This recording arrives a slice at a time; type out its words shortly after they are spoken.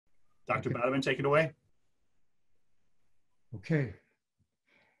Dr. Bojanowski, take it away. Okay.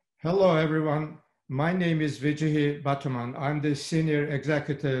 Hello, everyone. My name is Vijay Batuman. I'm the Senior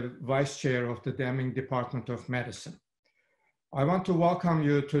Executive Vice Chair of the Deming Department of Medicine. I want to welcome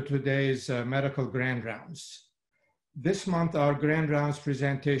you to today's medical grand rounds. This month, our grand rounds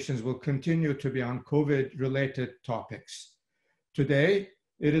presentations will continue to be on COVID-related topics. Today,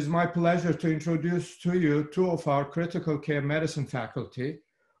 it is my pleasure to introduce to you two of our critical care medicine faculty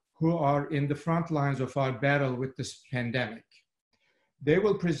who are in the front lines of our battle with this pandemic. They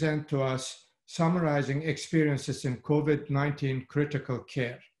will present to us summarizing experiences in COVID-19 critical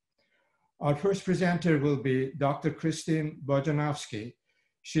care. Our first presenter will be Dr. Christine Bojanowski.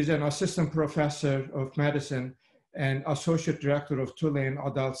 She's an assistant professor of medicine and associate director of Tulane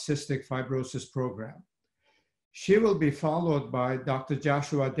Adult Cystic Fibrosis Program. She will be followed by Dr.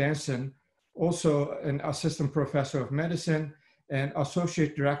 Joshua Denson, also an assistant professor of medicine and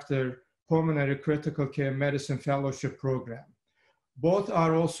associate director, Pulmonary Critical Care Medicine Fellowship Program. Both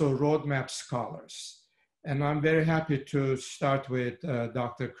are also roadmap scholars. And I'm very happy to start with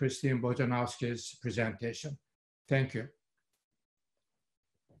Dr. Christine Bojanowski's presentation. Thank you.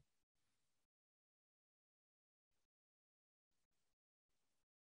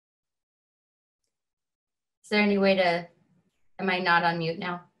 Is there any way to, am I not on mute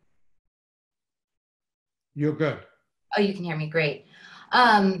now? You're good. Oh, you can hear me, great.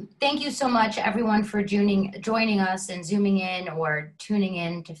 Thank you so much everyone for joining us and Zooming in or tuning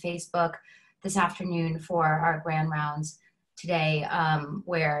in to Facebook this afternoon for our grand rounds today,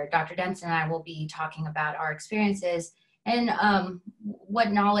 where Dr. Denson and I will be talking about our experiences and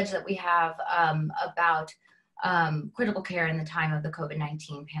what knowledge that we have about critical care in the time of the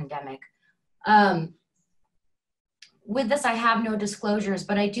COVID-19 pandemic. With this, I have no disclosures,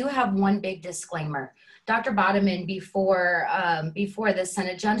 but I do have one big disclaimer. Dr. Bodeman, before this, sent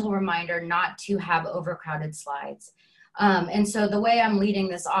a gentle reminder not to have overcrowded slides. And so the way I'm leading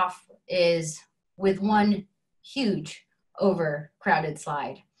this off is with one huge overcrowded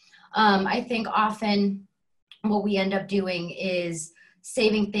slide. I think often what we end up doing is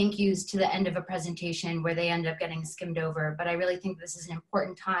saving thank yous to the end of a presentation where they end up getting skimmed over. But I really think this is an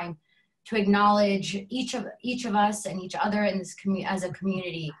important time to acknowledge each of us and each other in this as a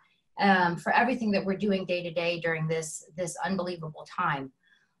community for everything that we're doing day to day during this unbelievable time.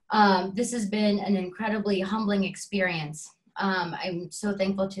 This has been an incredibly humbling experience. I'm so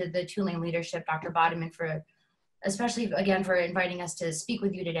thankful to the Tulane leadership, Dr. Bodeman, for especially again for inviting us to speak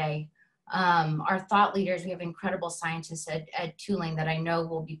with you today. Our thought leaders, we have incredible scientists at Tulane that I know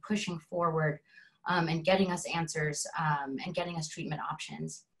will be pushing forward and getting us answers and getting us treatment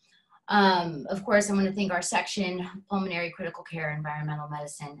options. Of course, I want to thank our section, Pulmonary Critical Care, Environmental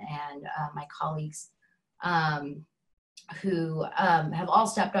Medicine, and my colleagues who have all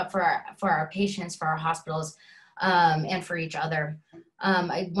stepped up for our patients, for our hospitals, and for each other.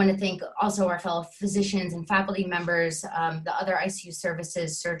 I want to thank also our fellow physicians and faculty members, the other ICU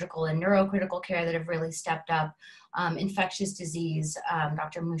services, surgical and neurocritical care that have really stepped up, infectious disease,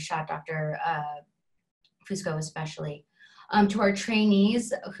 Dr. Mushat, Dr. Fusco especially. To our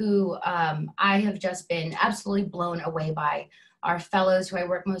trainees who I have just been absolutely blown away by, our fellows who I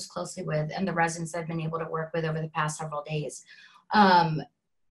work most closely with, and the residents I've been able to work with over the past several days.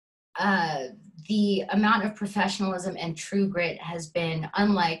 The amount of professionalism and true grit has been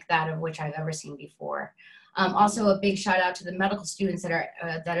unlike that of which I've ever seen before. Also a big shout out to the medical students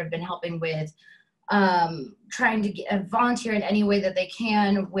that have been helping with trying to volunteer in any way that they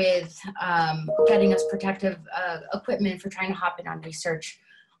can with getting us protective equipment for trying to hop in on research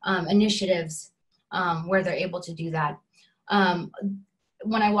initiatives where they're able to do that.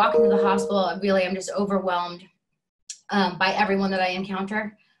 When I walk into the hospital, really I'm just overwhelmed by everyone that I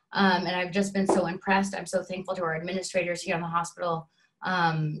encounter. And I've just been so impressed. I'm so thankful to our administrators here in the hospital,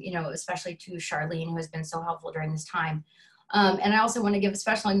 you know, especially to Charlene, who has been so helpful during this time. And I also want to give a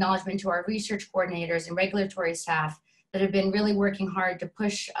special acknowledgement to our research coordinators and regulatory staff that have been really working hard to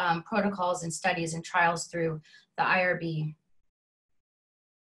push protocols and studies and trials through the IRB.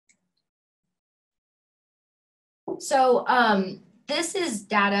 So this is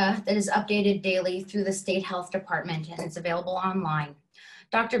data that is updated daily through the State Health Department, and it's available online.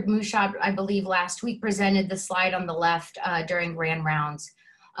 Dr. Mushat, I believe last week, presented the slide on the left during grand rounds.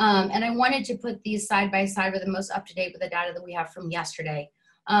 And I wanted to put these side by side with the most up to date with the data that we have from yesterday.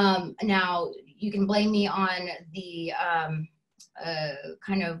 Now, you can blame me on the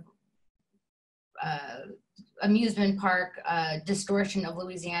kind of amusement park distortion of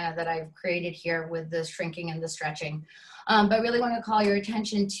Louisiana that I've created here with the shrinking and the stretching. But I really want to call your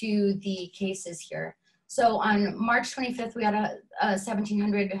attention to the cases here. So on March 25th, we had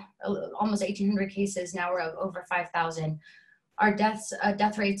 1,700, almost 1,800 cases. Now we're over 5,000. Our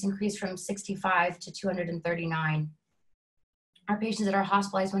death rates increased from 65 to 239. Our patients that are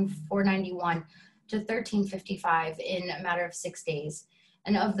hospitalized went from 491 to 1,355 in a matter of 6 days.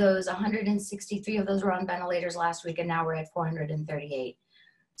 And of those, 163 of those were on ventilators last week, and now we're at 438.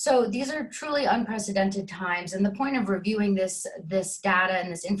 So these are truly unprecedented times. And the point of reviewing this data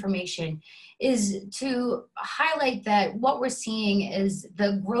and this information is to highlight that what we're seeing is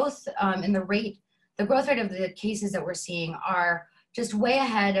the growth in the rate of the cases that we're seeing are just way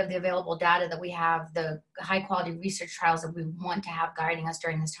ahead of the available data that we have, the high quality research trials that we want to have guiding us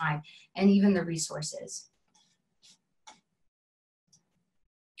during this time, and even the resources.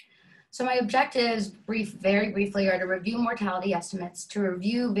 So my objectives, very briefly, are to review mortality estimates, to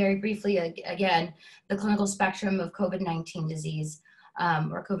review very briefly, again, the clinical spectrum of COVID-19 disease,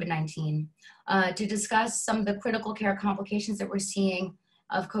 or COVID-19, to discuss some of the critical care complications that we're seeing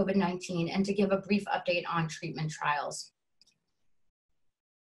of COVID-19, and to give a brief update on treatment trials.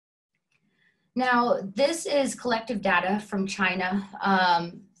 Now, this is collective data from China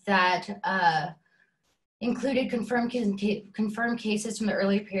that included confirmed cases from the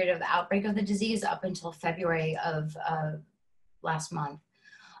early period of the outbreak of the disease up until February of last month.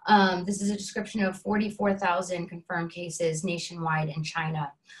 This is a description of 44,000 confirmed cases nationwide in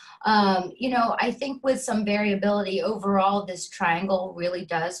China. You know, I think with some variability overall, this triangle really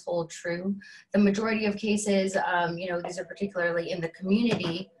does hold true. The majority of cases, you know, these are particularly in the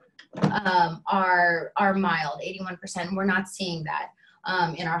community, are mild, 81%. We're not seeing that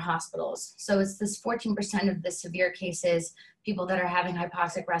in our hospitals. So it's this 14% of the severe cases, people that are having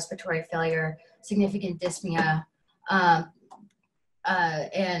hypoxic respiratory failure, significant dyspnea,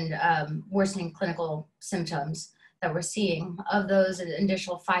 and worsening clinical symptoms that we're seeing. Of those, an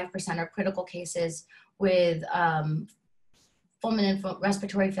additional 5% are critical cases with fulminant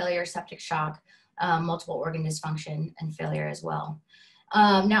respiratory failure, septic shock, multiple organ dysfunction, and failure as well.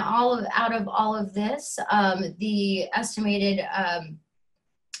 Now, out of all of this, the estimated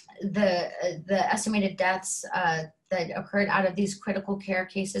deaths that occurred out of these critical care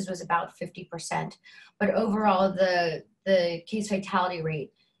cases was about 50%. But overall, the case fatality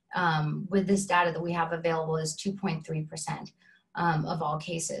rate with this data that we have available is 2.3% of all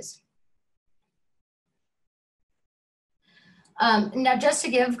cases. Now, just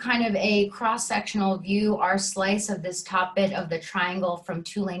to give kind of a cross-sectional view, our slice of this top bit of the triangle from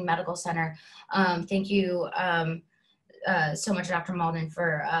Tulane Medical Center. Thank you so much, Dr. Malden,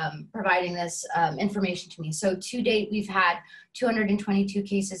 for providing this information to me. So to date, we've had 222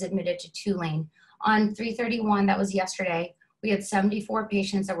 cases admitted to Tulane. On 3/31, that was yesterday, we had 74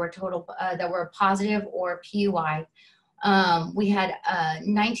 patients that were positive or PUI. We had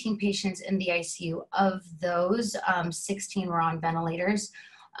 19 patients in the ICU. Of those, 16 were on ventilators.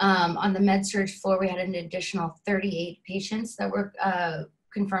 On the med-surg floor, we had an additional 38 patients that were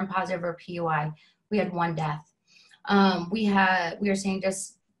confirmed positive or PUI. We had 1 death. We are seeing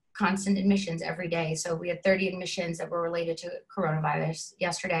just constant admissions every day. So we had 30 admissions that were related to coronavirus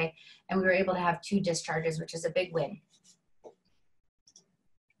yesterday, and we were able to have 2 discharges, which is a big win.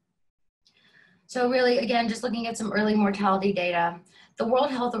 So really, again, just looking at some early mortality data, the World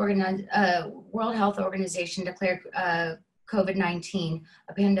Health Organization declared COVID-19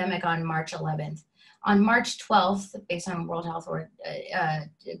 a pandemic on March 11th. On March 12th, based on World Health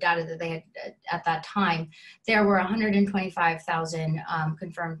data that they had at that time, there were 125,000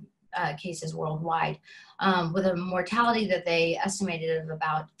 confirmed cases worldwide, with a mortality that they estimated of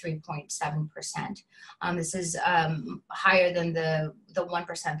about 3.7%. This is higher than the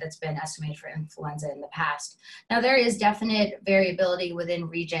 1% that's been estimated for influenza in the past. Now, there is definite variability within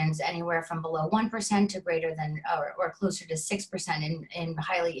regions, anywhere from below 1% to greater than or closer to 6% in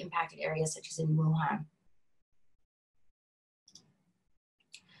highly impacted areas such as in Wuhan.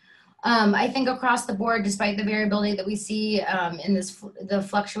 I think across the board, despite the variability that we see in the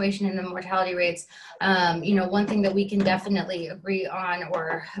fluctuation in the mortality rates, you know, one thing that we can definitely agree on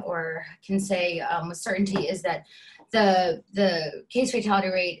or can say with certainty is that the case fatality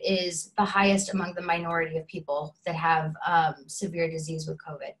rate is the highest among the minority of people that have severe disease with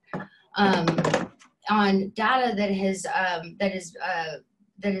COVID. On data that has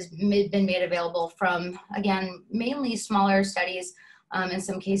been made available from, again, mainly smaller studies in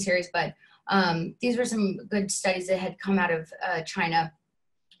some case series, but these were some good studies that had come out of China.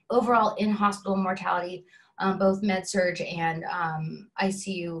 Overall, in-hospital mortality both med-surg and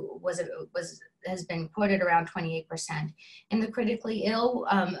ICU has been quoted around 28%. In the critically ill,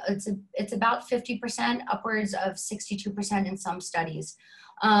 it's about 50%, upwards of 62% in some studies.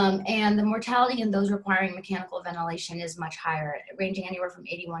 And the mortality in those requiring mechanical ventilation is much higher, ranging anywhere from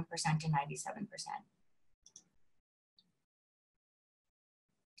 81% to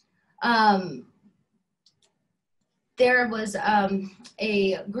 97%. There was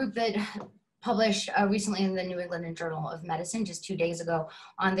a group that published recently in the New England Journal of Medicine just 2 days ago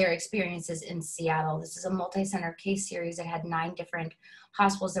on their experiences in Seattle. This is a multi-center case series that had 9 different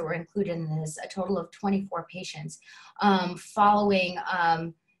hospitals that were included in this, a total of 24 patients, following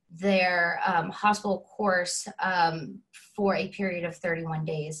their hospital course for a period of 31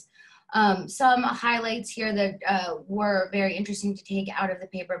 days. Some highlights here that were very interesting to take out of the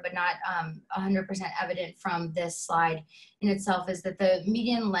paper, but not 100% evident from this slide in itself, is that the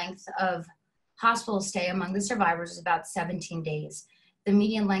median length of hospital stay among the survivors is about 17 days. The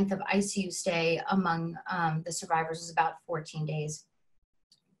median length of ICU stay among the survivors was about 14 days.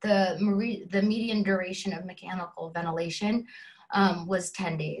 The median duration of mechanical ventilation was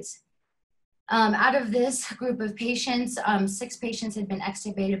 10 days. Out of this group of patients, 6 patients had been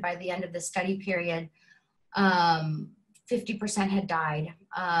extubated by the end of the study period. 50% had died,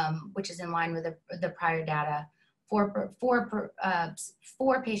 which is in line with the prior data. Four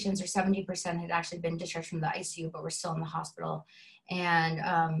patients, or 70%, had actually been discharged from the ICU, but were still in the hospital. And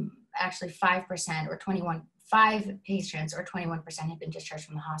actually 5%, or 5 patients, or 21%, had been discharged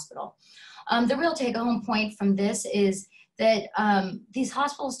from the hospital. The real take-home point from this is that these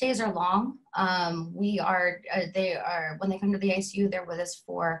hospital stays are long. When they come to the ICU, they're with us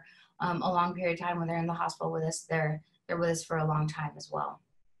for a long period of time. When they're in the hospital with us, they're with us for a long time as well.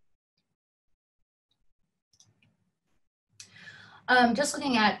 Just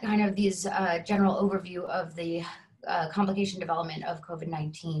looking at kind of these general overview of the complication development of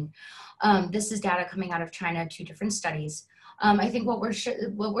COVID-19. This is data coming out of China, 2 different studies. I think what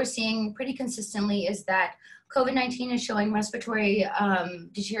we're seeing pretty consistently is that COVID-19 is showing respiratory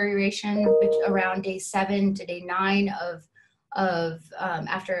deterioration around day 7 to day 9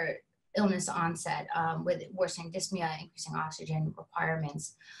 after illness onset, with worsening dyspnea, increasing oxygen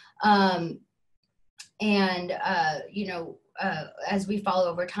requirements. As we follow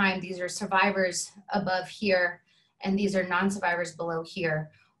over time, these are survivors above here, and these are non-survivors below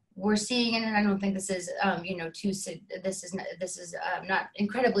here. We're seeing, and I don't think this is, not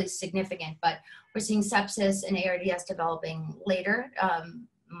incredibly significant, but we're seeing sepsis and ARDS developing later,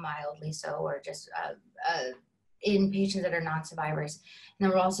 mildly so, or just in patients that are non-survivors. And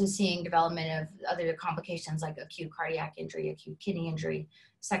then we're also seeing development of other complications like acute cardiac injury, acute kidney injury,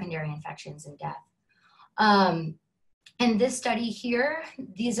 secondary infections, and death. In this study here,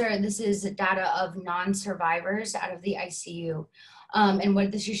 this is data of non-survivors out of the ICU. And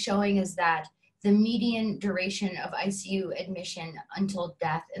what this is showing is that the median duration of ICU admission until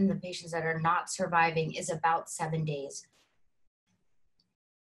death in the patients that are not surviving is about 7 days.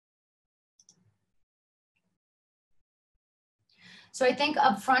 So I think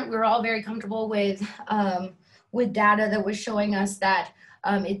up front, we were all very comfortable with data that was showing us that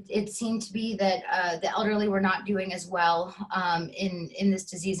it seemed to be that the elderly were not doing as well in this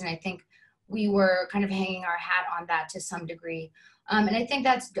disease. And I think we were kind of hanging our hat on that to some degree. And I think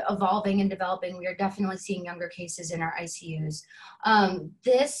that's evolving and developing. We are definitely seeing younger cases in our ICUs.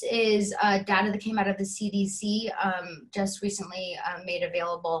 This is data that came out of the CDC, just recently made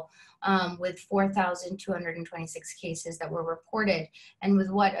available, with 4,226 cases that were reported, and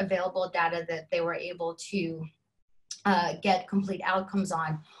with what available data that they were able to get complete outcomes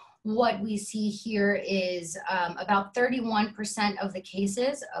on. What we see here is about 31% of the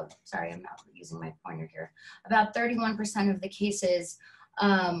cases, sorry, I'm not using my pointer here, about 31% of the cases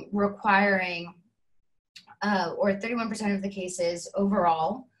requiring, or 31% of the cases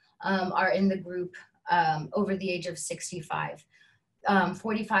overall are in the group over the age of 65.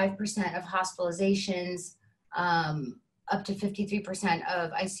 45% of hospitalizations, up to 53%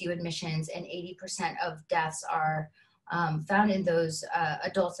 of ICU admissions, and 80% of deaths are found in those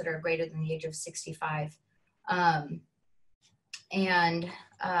adults that are greater than the age of 65. So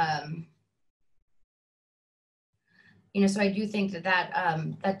I do think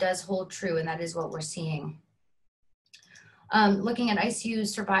that does hold true, and that is what we're seeing. Looking at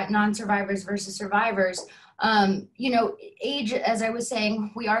ICU non-survivors versus survivors, age, as I was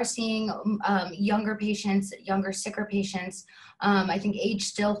saying, we are seeing younger patients, younger, sicker patients. I think age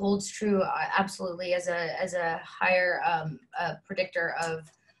still holds true, absolutely, as a higher predictor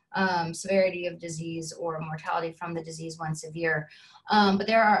of severity of disease or mortality from the disease when severe. But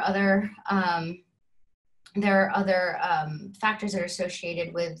there are other there are other factors that are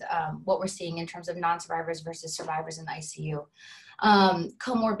associated with what we're seeing in terms of non-survivors versus survivors in the ICU.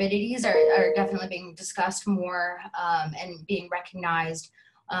 Comorbidities are definitely being discussed more and being recognized,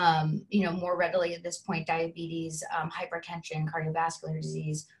 more readily at this point: diabetes, hypertension, cardiovascular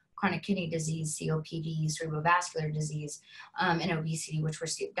disease, chronic kidney disease, COPD, cerebrovascular disease, and obesity, which we're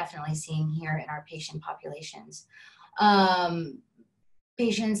definitely seeing here in our patient populations.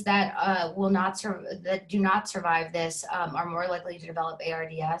 Patients that that do not survive this are more likely to develop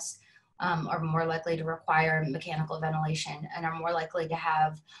ARDS, are more likely to require mechanical ventilation, and are more likely to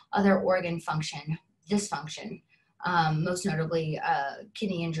have other organ function dysfunction, most notably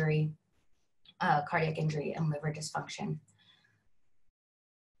kidney injury, cardiac injury, and liver dysfunction.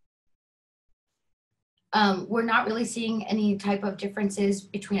 We're not really seeing any type of differences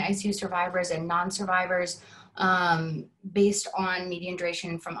between ICU survivors and non-survivors based on median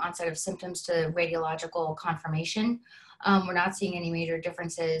duration from onset of symptoms to radiological confirmation. We're not seeing any major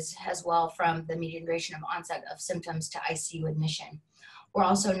differences as well from the median duration of onset of symptoms to ICU admission. We're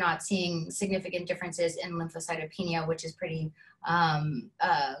also not seeing significant differences in lymphocytopenia, which is pretty common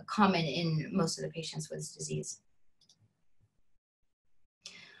in most of the patients with this disease.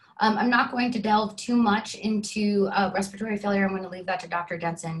 I'm not going to delve too much into respiratory failure. I'm going to leave that to Dr.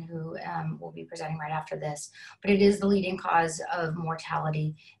 Denson, who will be presenting right after this. But it is the leading cause of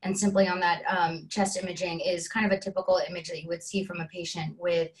mortality. And simply on that chest imaging is kind of a typical image that you would see from a patient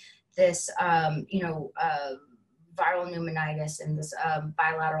with this, viral pneumonitis and this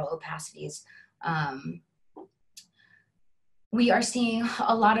bilateral opacities. We are seeing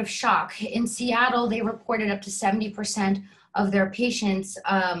a lot of shock. In Seattle, they reported up to 70% of their patients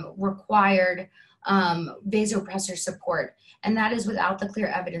required vasopressor support, and that is without the clear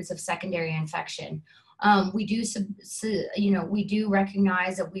evidence of secondary infection. We do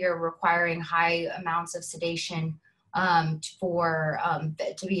recognize that we are requiring high amounts of sedation to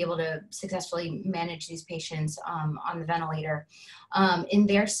be able to successfully manage these patients on the ventilator. In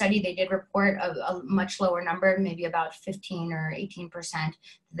their study, they did report a much lower number, maybe about 15 or 18%,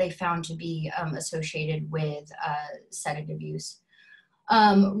 they found to be associated with sedative use.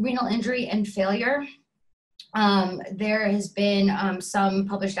 Renal injury and failure. There has been some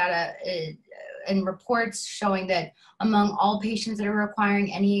published data and reports showing that among all patients that are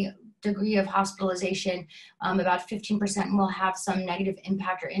requiring any degree of hospitalization, about 15% will have some negative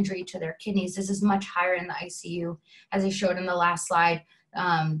impact or injury to their kidneys. This is much higher in the ICU. As I showed in the last slide,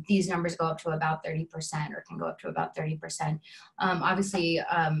 these numbers go up to about 30% or can go up to about 30%. Obviously,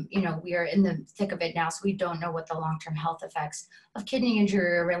 we are in the thick of it now, so we don't know what the long-term health effects of kidney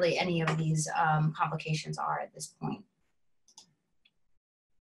injury or really any of these complications are at this point.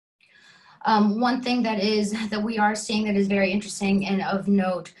 One thing that we are seeing that is very interesting and of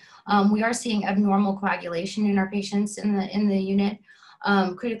note, we are seeing abnormal coagulation in our patients in the unit.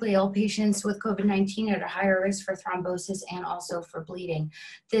 Critically ill patients with COVID-19 are at a higher risk for thrombosis and also for bleeding.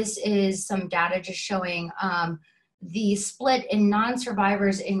 This is some data just showing the split in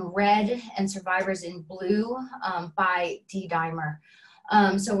non-survivors in red and survivors in blue by D-dimer.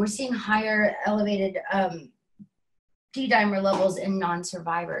 So we're seeing higher elevated D-dimer levels in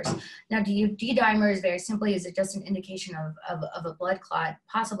non-survivors. Now, D-dimer is very simply, is it just an indication of a blood clot?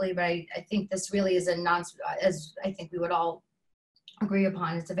 Possibly, but I think this really is as I think we would all agree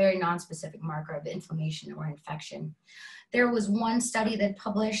upon, it's a very non-specific marker of inflammation or infection. There was one study that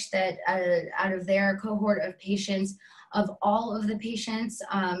published that out of their cohort of patients, of all of the patients,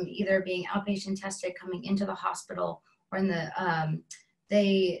 either being outpatient tested coming into the hospital or in the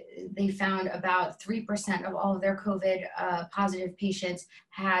they found about 3% of all of their COVID positive patients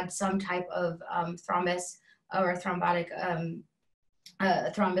had some type of thrombus or thrombotic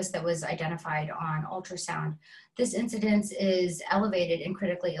thrombus that was identified on ultrasound. This incidence is elevated in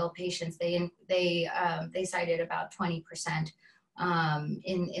critically ill patients. They cited about 20%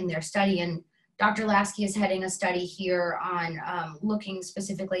 in their study, and Dr. Lasky is heading a study here on looking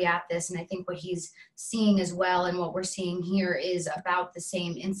specifically at this, and I think what he's seeing as well and what we're seeing here is about the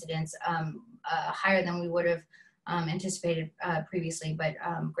same incidence, higher than we would have anticipated previously, but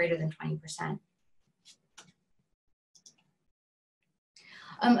greater than 20%.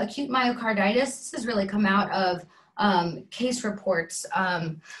 Acute myocarditis, this has really come out of case reports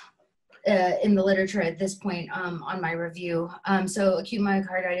in the literature at this point on my review. So acute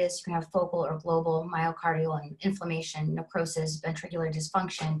myocarditis, you can have focal or global myocardial inflammation, necrosis, ventricular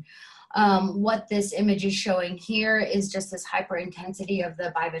dysfunction. What this image is showing here is just this hyperintensity of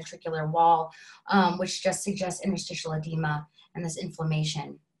the biventricular wall, which just suggests interstitial edema and this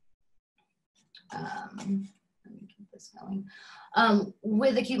inflammation. Let me keep this this going.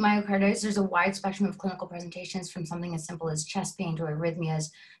 With acute myocarditis, there's a wide spectrum of clinical presentations from something as simple as chest pain to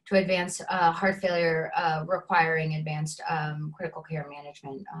arrhythmias to advanced heart failure requiring advanced critical care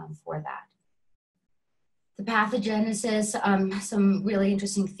management for that. The pathogenesis, some really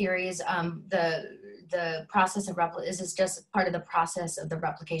interesting theories. The process of is just part of the process of the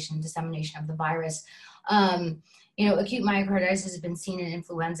replication and dissemination of the virus. You know, acute myocarditis has been seen in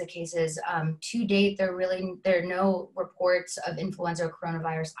influenza cases. To date, there are no reports of influenza or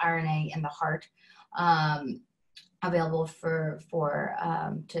coronavirus RNA in the heart available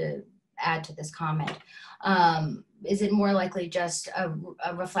to add to this comment. Is it more likely just a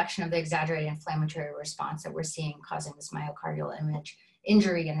reflection of the exaggerated inflammatory response that we're seeing causing this myocardial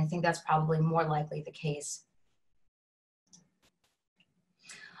injury? And I think that's probably more likely the case.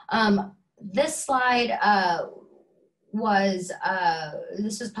 This slide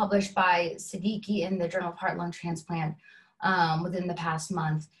this was published by Siddiqui in the Journal of Heart Lung Transplant within the past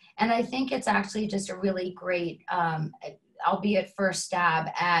month. And I think it's actually just a really great, albeit first stab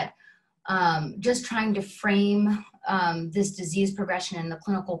at just trying to frame this disease progression in the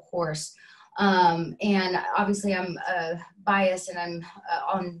clinical course. And obviously I'm biased and I'm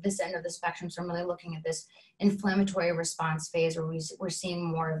on this end of the spectrum, so I'm really looking at this inflammatory response phase where we're seeing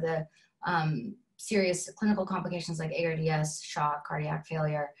more of the serious clinical complications like ARDS, shock, cardiac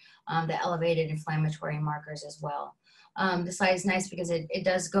failure, the elevated inflammatory markers as well. This slide is nice because it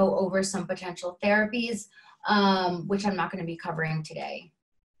does go over some potential therapies, which I'm not going to be covering today.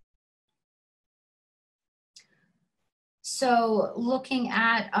 So looking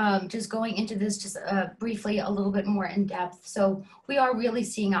at just going into this just briefly a little bit more in depth. So we are really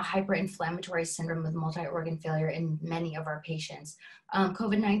seeing a hyperinflammatory syndrome with multi-organ failure in many of our patients.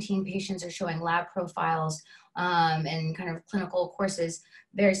 COVID-19 patients are showing lab profiles and kind of clinical courses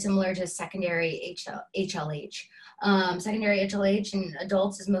very similar to secondary HLH. Secondary HLH in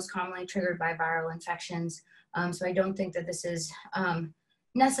adults is most commonly triggered by viral infections. So I don't think that this is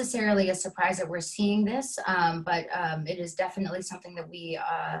necessarily a surprise that we're seeing this, but it is definitely something that we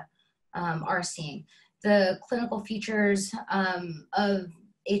are seeing. The clinical features of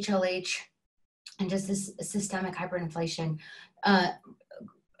HLH and just this systemic hyperinflation,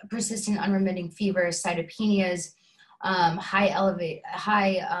 persistent unremitting fevers, cytopenias, high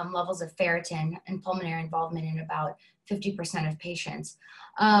levels of ferritin and pulmonary involvement in about 50% of patients.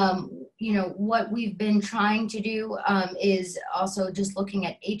 You know, what we've been trying to do is also just looking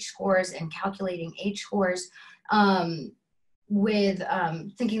at H scores and calculating H scores with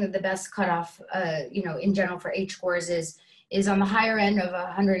thinking that the best cutoff, you know, in general for H scores is on the higher end of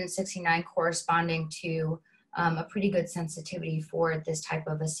 169 corresponding to a pretty good sensitivity for this type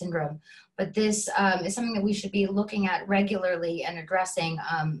of a syndrome. But this is something that we should be looking at regularly and addressing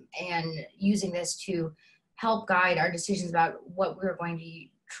and using this to help guide our decisions about what we're going to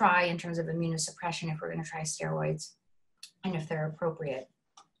try in terms of immunosuppression if we're going to try steroids and if they're appropriate.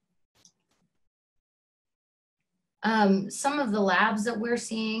 Some of the labs that we're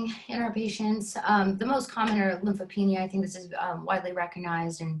seeing in our patients, the most common are lymphopenia. I think this is widely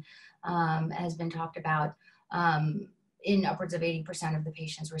recognized and has been talked about. In upwards of 80% of the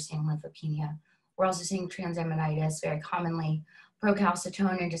patients we're seeing lymphopenia. We're also seeing transaminitis very commonly.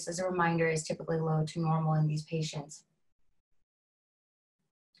 Procalcitonin, just as a reminder, is typically low to normal in these patients.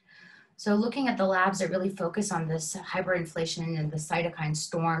 So looking at the labs that really focus on this hyperinflation and the cytokine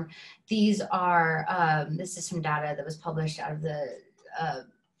storm, these are, this is some data that was published out of the,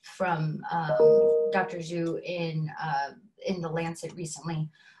 from Dr. Zhu in the Lancet recently.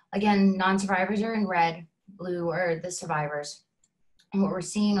 Again, non-survivors are in red, blue are the survivors. And what we're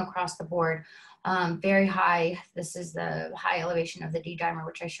seeing across the board, very high, this is the high elevation of the D-dimer,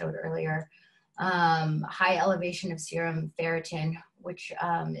 which I showed earlier. High elevation of serum ferritin, which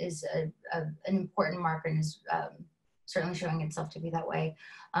is an important marker and is certainly showing itself to be that way.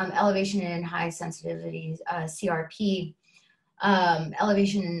 Elevation in high sensitivity CRP,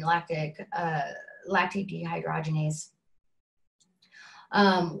 elevation in lactate dehydrogenase.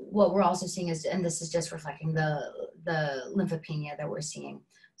 What we're also seeing is, and this is just reflecting the lymphopenia that we're seeing,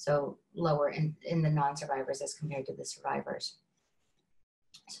 so lower in the non-survivors as compared to the survivors.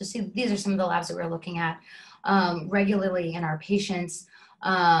 So see, these are some of the labs that we're looking at regularly in our patients,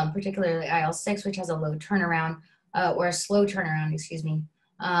 particularly IL-6, which has a low turnaround, or a slow turnaround, excuse me,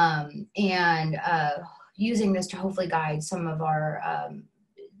 and using this to hopefully guide some of our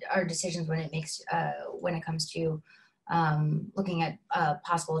decisions when it comes to looking at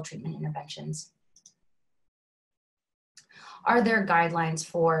possible treatment interventions. Are there guidelines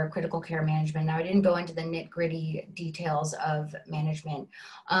for critical care management? Now, I didn't go into the nitty-gritty details of management.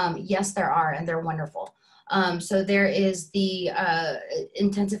 Yes, there are, and they're wonderful. So there is the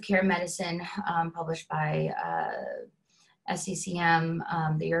intensive care medicine published by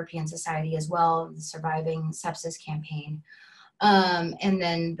SCCM, the European Society as well, the Surviving Sepsis Campaign. And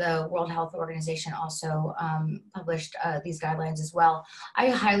then the World Health Organization also published these guidelines as well. I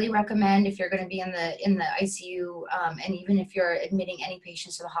highly recommend, if you're going to be in the ICU, and even if you're admitting any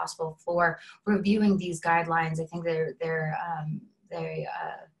patients to the hospital floor, reviewing these guidelines. I think they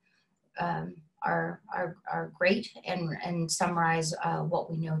are great and summarize what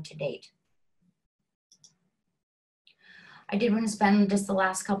we know to date. I did want to spend just the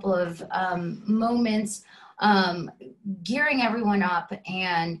last couple of moments gearing everyone up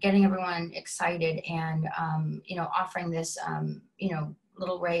and getting everyone excited and, you know, offering this, you know,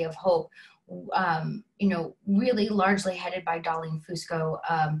 little ray of hope, you know, really largely headed by Darlene Fusco.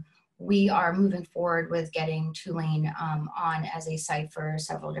 We are moving forward with getting Tulane on as a site for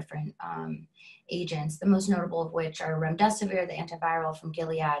several different agents, the most notable of which are remdesivir, the antiviral from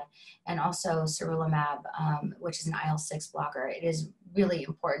Gilead, and also sarilumab, which is an IL-6 blocker. It is really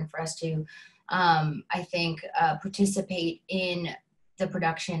important for us to, I think, participate in the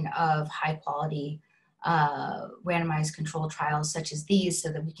production of high quality randomized controlled trials such as these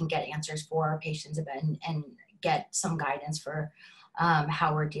so that we can get answers for our patients and get some guidance for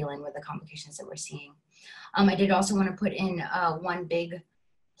how we're dealing with the complications that we're seeing. I did also want to put in one big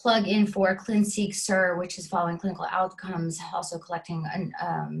plug in for ClinSeq SIR, which is following clinical outcomes, also collecting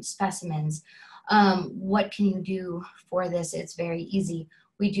specimens. What can you do for this? It's very easy.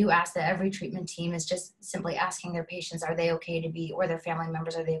 We do ask that every treatment team is just simply asking their patients, are they okay to be, or their family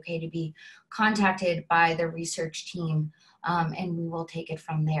members, are they okay to be contacted by the research team, and we will take it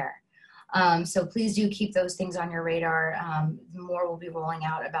from there. So please do keep those things on your radar. More will be rolling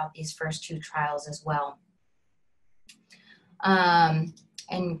out about these first two trials as well.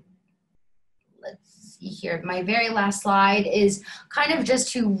 And let's see here, my very last slide is kind of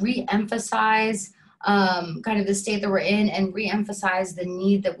just to re-emphasize kind of the state that we're in and re-emphasize the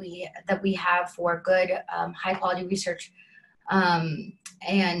need that we have for good high quality research and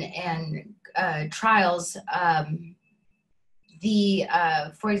trials.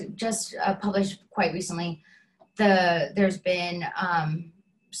 For just published quite recently, there's been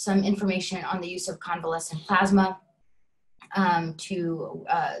some information on the use of convalescent plasma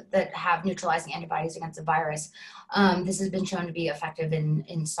that have neutralizing antibodies against the virus. This has been shown to be effective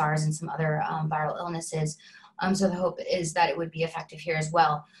in SARS and some other viral illnesses. So the hope is that it would be effective here as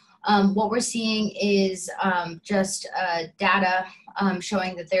well. What we're seeing is just data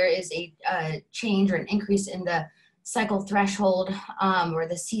showing that there is a change or an increase in the cycle threshold or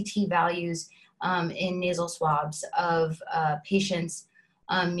the CT values in nasal swabs of patients,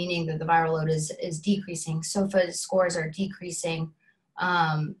 meaning that the viral load is decreasing. SOFA scores are decreasing,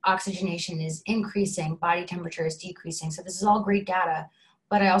 oxygenation is increasing, body temperature is decreasing. So this is all great data,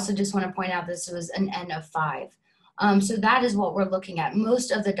 but I also just want to point out this was an N of 5. So that is what we're looking at.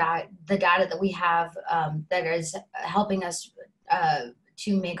 Most of the data that we have that is helping us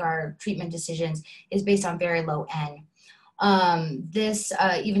to make our treatment decisions is based on very low N. This,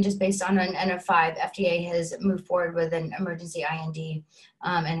 even just based on an N of 5, FDA has moved forward with an emergency IND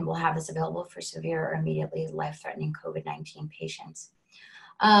and will have this available for severe or immediately life-threatening COVID-19 patients.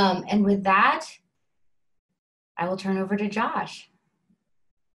 And with that, I will turn over to Josh.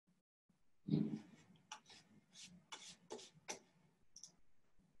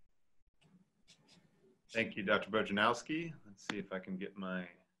 Thank you, Dr. Bojanowski. Let's see if I can get my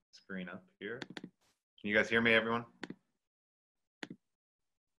screen up here. Can you guys hear me, everyone?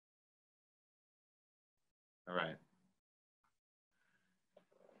 All right.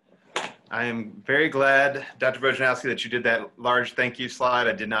 I am very glad, Dr. Bojanowski, that you did that large thank you slide.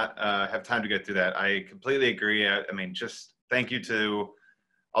 I did not have time to go through that. I completely agree. I mean, just thank you to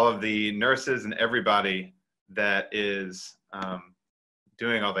all of the nurses and everybody that is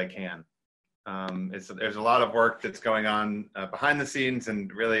doing all they can. There's a lot of work that's going on behind the scenes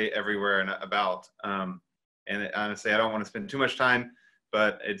and really everywhere and about. And honestly, I don't want to spend too much time,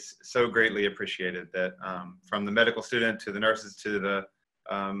 but it's so greatly appreciated that from the medical student to the nurses to the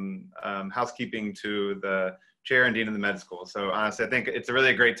housekeeping to the chair and dean of the med school. So honestly, I think it's a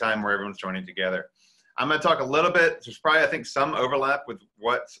really great time where everyone's joining together. I'm going to talk a little bit. There's probably, I think, some overlap with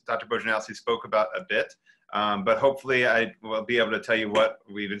what Dr. Bojanowski spoke about a bit. But hopefully I will be able to tell you what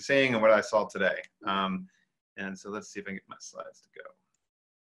we've been seeing and what I saw today. And so let's see if I can get my slides to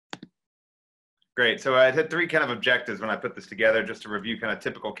go. Great, so I had 3 kind of objectives when I put this together, just to review kind of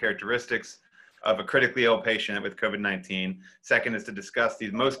typical characteristics of a critically ill patient with COVID-19. Second is to discuss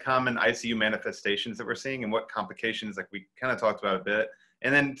these most common ICU manifestations that we're seeing and what complications, like we kind of talked about a bit.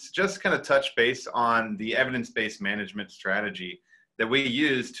 and then just kind of touch base on the evidence-based management strategy that we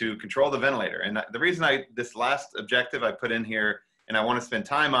use to control the ventilator. And the reason this last objective I put in here and I want to spend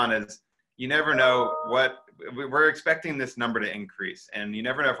time on is you never know we're expecting this number to increase. And you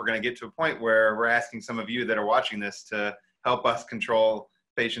never know if we're going to get to a point where we're asking some of you that are watching this to help us control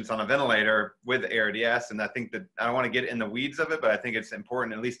patients on a ventilator with ARDS. And I think that I don't want to get in the weeds of it, but I think it's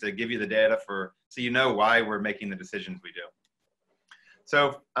important at least to give you the data so you know why we're making the decisions we do.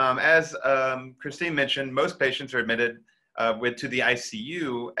 So as Christine mentioned, most patients are admitted to the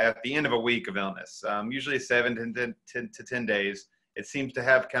ICU at the end of a week of illness, usually 7 to 10 days. It seems to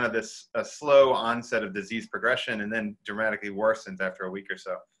have kind of this slow onset of disease progression and then dramatically worsens after a week or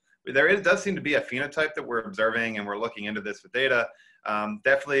so. There does seem to be a phenotype that we're observing, and we're looking into this with data,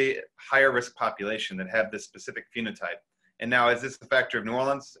 definitely higher risk population that have this specific phenotype. And now, is this a factor of New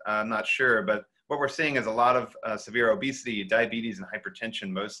Orleans? I'm not sure, but what we're seeing is a lot of severe obesity, diabetes, and hypertension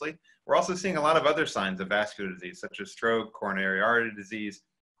mostly. We're also seeing a lot of other signs of vascular disease, such as stroke, coronary artery disease,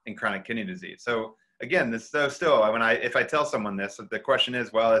 and chronic kidney disease. So again, if I tell someone this, the question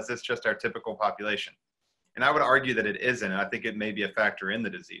is, well, is this just our typical population? And I would argue that it isn't, and I think it may be a factor in the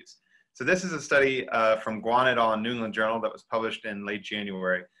disease. So this is a study from Guan et al. In New England Journal that was published in late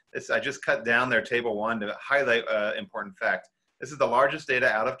January. I just cut down their table 1 to highlight an important fact. This is the largest data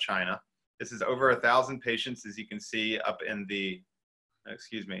out of China. This is over 1,000 patients, as you can see up in the,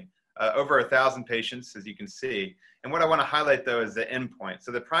 over 1,000 patients, as you can see. And what I want to highlight, though, is the endpoint.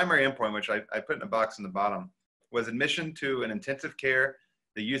 So the primary endpoint, which I put in a box in the bottom, was admission to an intensive care,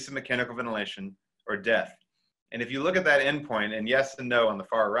 the use of mechanical ventilation, or death. And if you look at that endpoint, and yes and no on the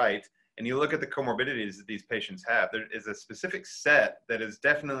far right, and you look at the comorbidities that these patients have, there is a specific set that is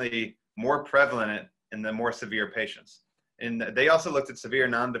definitely more prevalent in the more severe patients. And they also looked at severe,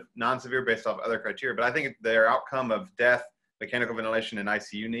 non-severe based off other criteria, but I think their outcome of death, mechanical ventilation, and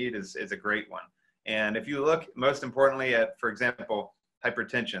ICU need is a great one. And if you look most importantly at, for example,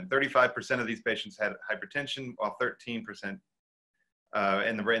 hypertension, 35% of these patients had hypertension, while 13%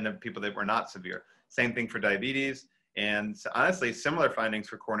 in the people that were not severe. Same thing for diabetes, and honestly, similar findings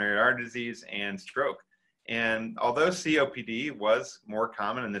for coronary artery disease and stroke. And although COPD was more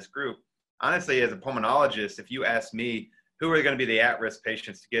common in this group, honestly, as a pulmonologist, if you ask me who are going to be the at-risk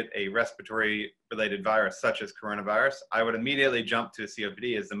patients to get a respiratory-related virus such as coronavirus, I would immediately jump to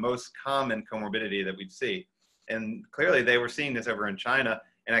COPD as the most common comorbidity that we'd see. And clearly, they were seeing this over in China.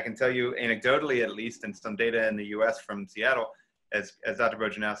 And I can tell you anecdotally, at least in some data in the US from Seattle, as Dr.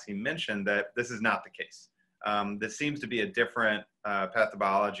 Bojanowski mentioned, that this is not the case. This seems to be a different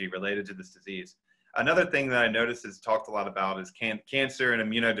pathobiology related to this disease. Another thing that I noticed is talked a lot about is cancer and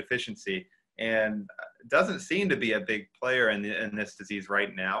immunodeficiency, and it doesn't seem to be a big player in this disease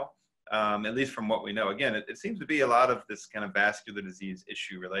right now, at least from what we know. Again, it seems to be a lot of this kind of vascular disease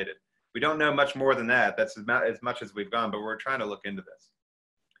issue related. We don't know much more than that. That's about as much as we've gone, but we're trying to look into this.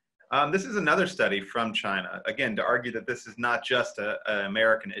 This is another study from China, again, to argue that this is not just an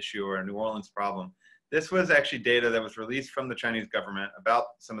American issue or a New Orleans problem. This was actually data that was released from the Chinese government about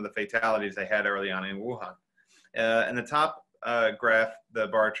some of the fatalities they had early on in Wuhan. In the top graph, the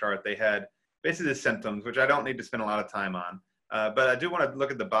bar chart, they had basically the symptoms, which I don't need to spend a lot of time on. But I do want to look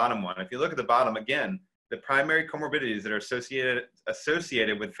at the bottom one. If you look at the bottom, again, the primary comorbidities that are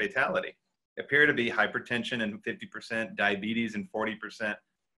associated with fatality appear to be hypertension in 50%, diabetes in 40%,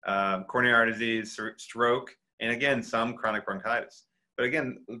 coronary artery disease, stroke, and again, some chronic bronchitis. But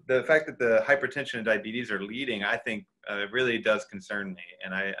again, the fact that the hypertension and diabetes are leading, I think really does concern me.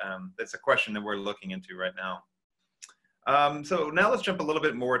 And that's a question that we're looking into right now. So now let's jump a little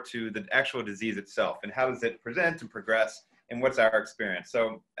bit more to the actual disease itself and how does it present and progress and what's our experience.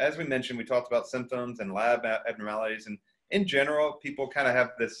 So as we mentioned, we talked about symptoms and lab abnormalities, and in general, people kind of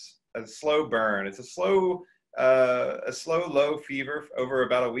have a slow burn. It's a slow low fever over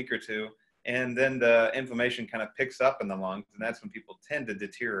about a week or two, and then the inflammation kind of picks up in the lungs, and that's when people tend to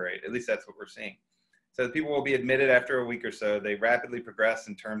deteriorate. At least that's what we're seeing. So people will be admitted after a week or so. They rapidly progress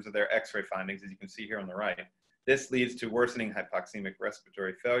in terms of their x-ray findings, as you can see here on the right. This leads to worsening hypoxemic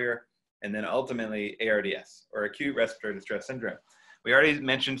respiratory failure, and then ultimately ARDS, or acute respiratory distress syndrome. We already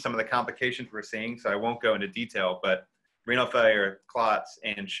mentioned some of the complications we're seeing, so I won't go into detail, but renal failure, clots,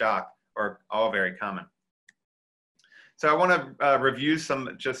 and shock are all very common. So I want to review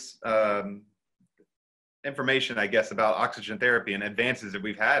some just information, I guess, about oxygen therapy and advances that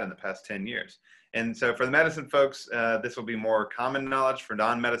we've had in the past 10 years. And so for the medicine folks, this will be more common knowledge. For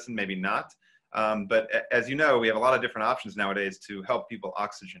non-medicine, maybe not. But as you know, we have a lot of different options nowadays to help people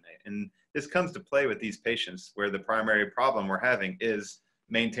oxygenate. And this comes to play with these patients where the primary problem we're having is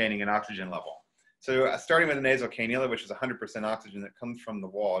maintaining an oxygen level. So starting with a nasal cannula, which is 100% oxygen that comes from the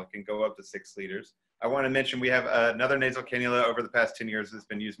wall, it can go up to 6 liters. I want to mention we have another nasal cannula over the past 10 years that's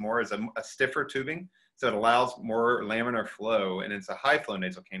been used more as a stiffer tubing. So it allows more laminar flow, and it's a high flow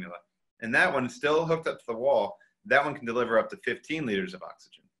nasal cannula. And that one is still hooked up to the wall. That one can deliver up to 15 liters of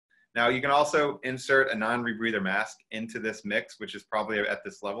oxygen. Now you can also insert a non-rebreather mask into this mix, which is probably at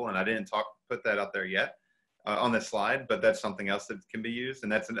this level. And I didn't put that out there yet on this slide, but that's something else that can be used.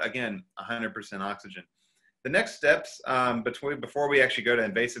 And that's, again, 100% oxygen. The next steps before we actually go to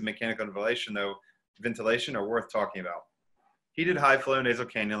invasive mechanical ventilation are worth talking about. Heated high flow nasal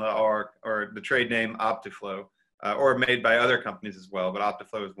cannula, or the trade name Optiflow, or made by other companies as well, but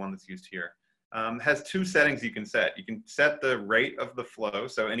Optiflow is one that's used here. Has 2 settings you can set. You can set the rate of the flow,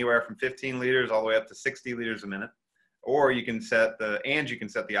 so anywhere from 15 liters all the way up to 60 liters a minute, or you can set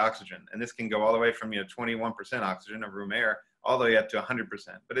the oxygen, and this can go all the way from 21% oxygen of room air all the way up to 100%.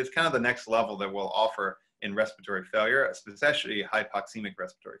 But it's kind of the next level that we'll offer in respiratory failure, especially hypoxemic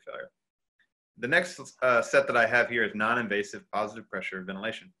respiratory failure. The next set that I have here is non-invasive positive pressure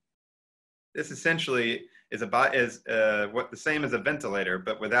ventilation. This essentially is the same as a ventilator,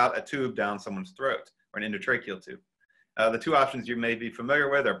 but without a tube down someone's throat, or an endotracheal tube. The 2 options you may be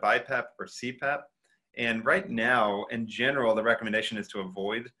familiar with are BiPAP or CPAP. And right now, in general, the recommendation is to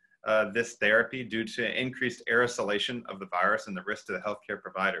avoid this therapy due to increased aerosolation of the virus and the risk to the healthcare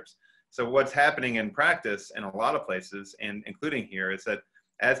providers. So what's happening in practice in a lot of places, and including here, is that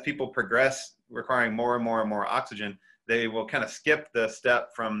as people progress requiring more and more and more oxygen, they will kind of skip the step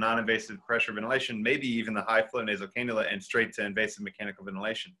from non-invasive pressure ventilation, maybe even the high flow nasal cannula, and straight to invasive mechanical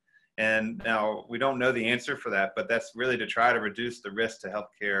ventilation. And now we don't know the answer for that, but that's really to try to reduce the risk to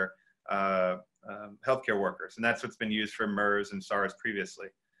healthcare workers. And that's what's been used for MERS and SARS previously.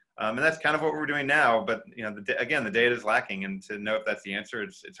 And that's kind of what we're doing now, but again, the data is lacking, and to know if that's the answer,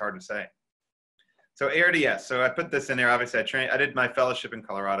 it's hard to say. So ARDS, so I put this in there. Obviously I did my fellowship in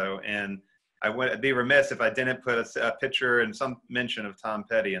Colorado, and I'd be remiss if I didn't put a picture and some mention of Tom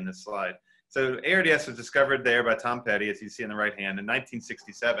Petty in this slide. So ARDS was discovered there by Tom Petty, as you see in the right hand, in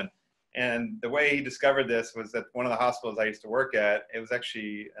 1967. And the way he discovered this was that one of the hospitals I used to work at, it was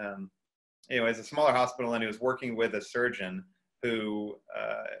actually, it was a smaller hospital, and he was working with a surgeon who,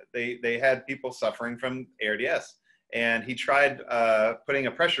 they had people suffering from ARDS. And he tried putting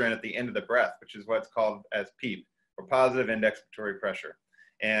a pressure in at the end of the breath, which is what's called as PEEP, or positive end expiratory pressure.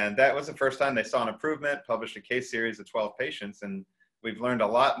 And that was the first time they saw an improvement, published a case series of 12 patients, and we've learned a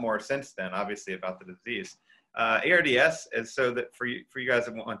lot more since then, obviously, about the disease. ARDS is, so that for you guys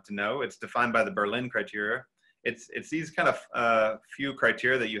that want to know, it's defined by the Berlin criteria. It's these kind of few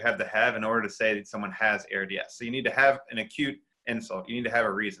criteria that you have to have in order to say that someone has ARDS. So you need to have an acute insult. You need to have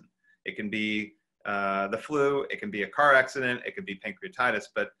a reason. It can be the flu, it can be a car accident, it could be pancreatitis,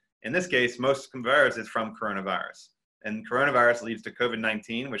 but in this case, most virus is from coronavirus. And coronavirus leads to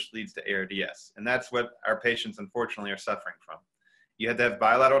COVID-19, which leads to ARDS. And that's what our patients, unfortunately, are suffering from. You have to have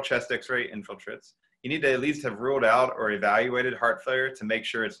bilateral chest x-ray infiltrates. You need to at least have ruled out or evaluated heart failure to make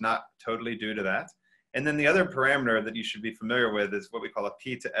sure it's not totally due to that. And then the other parameter that you should be familiar with is what we call a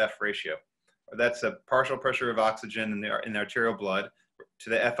P to F ratio. That's a partial pressure of oxygen in the arterial blood to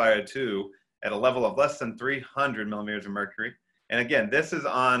the FiO2 at a level of less than 300 millimeters of mercury. And again, this is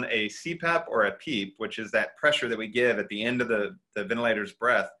on a CPAP or a PEEP, which is that pressure that we give at the end of the ventilator's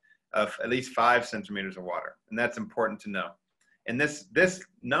breath of at least 5 centimeters of water. And that's important to know. And this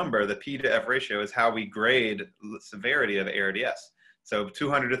number, the P to F ratio, is how we grade the severity of ARDS. So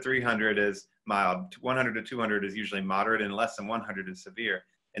 200 to 300 is mild, 100 to 200 is usually moderate, and less than 100 is severe.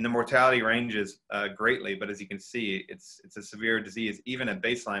 And the mortality ranges greatly, but as you can see, it's a severe disease, even at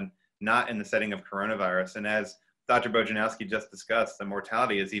baseline, not in the setting of coronavirus. And as Dr. Bojanowski just discussed, the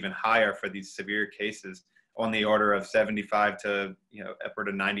mortality is even higher for these severe cases, on the order of 75 to upward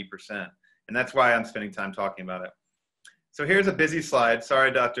of 90%. And that's why I'm spending time talking about it. So here's a busy slide.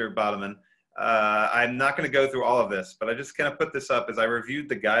 Sorry, Dr. Bodeman. I'm not going to go through all of this, but I just kind of put this up as I reviewed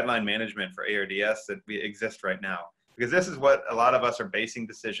the guideline management for ARDS that exist right now, because this is what a lot of us are basing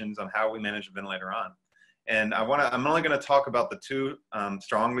decisions on how we manage a ventilator on. And I'm only going to talk about the 2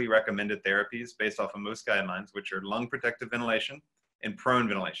 strongly recommended therapies based off of most guidelines, which are lung protective ventilation and prone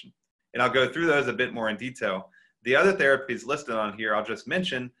ventilation. And I'll go through those a bit more in detail. The other therapies listed on here, I'll just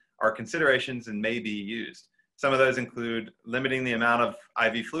mention, are considerations and may be used. Some of those include limiting the amount of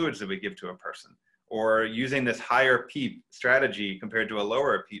IV fluids that we give to a person, or using this higher PEEP strategy compared to a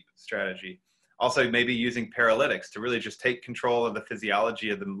lower PEEP strategy. Also, maybe using paralytics to really just take control of the physiology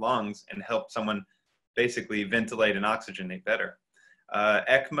of the lungs and help someone basically ventilate and oxygenate better.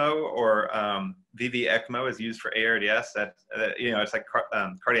 ECMO or VV ECMO is used for ARDS. It's like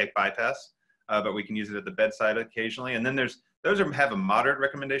cardiac bypass. but we can use it at the bedside occasionally. And then those have a moderate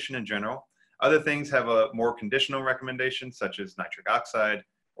recommendation in general. Other things have a more conditional recommendation, such as nitric oxide,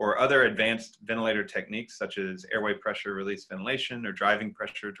 or other advanced ventilator techniques, such as airway pressure release ventilation or driving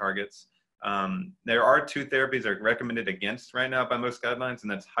pressure targets. There are two therapies that are recommended against right now by most guidelines, and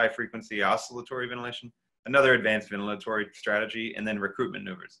that's high frequency oscillatory ventilation, another advanced ventilatory strategy, and then recruitment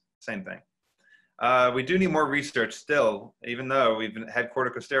maneuvers, same thing. We do need more research still, even though we've had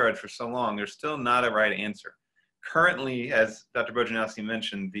corticosteroids for so long, there's still not a right answer. Currently, as Dr. Bojanowski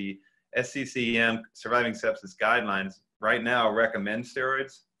mentioned, the SCCM surviving sepsis guidelines right now recommend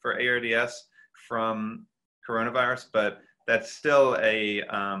steroids for ARDS from coronavirus, but that's still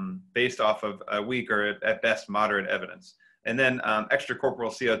based off of a weak or at best moderate evidence. And then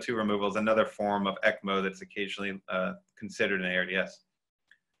extracorporeal CO2 removal is another form of ECMO that's occasionally considered in ARDS.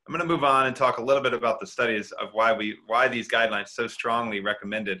 I'm going to move on and talk a little bit about the studies of why these guidelines so strongly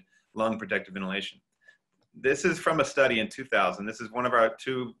recommended lung protective ventilation. This is from a study in 2000. This is one of our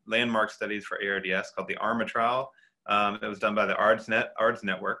two landmark studies for ARDS called the ARMA trial. It was done by the ARDS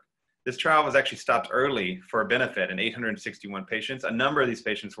network. This trial was actually stopped early for a benefit in 861 patients. A number of these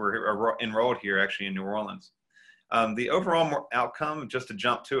patients were enrolled here actually in New Orleans. The overall outcome, just to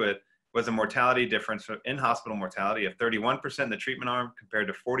jump to it, was a mortality difference in hospital mortality of 31% in the treatment arm compared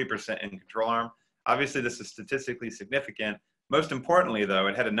to 40% in control arm. Obviously, this is statistically significant. Most importantly, though,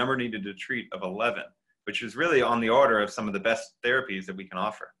 it had a number needed to treat of 11, which is really on the order of some of the best therapies that we can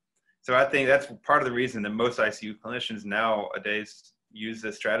offer. So I think that's part of the reason that most ICU clinicians nowadays use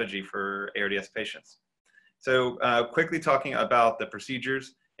this strategy for ARDS patients. So quickly talking about the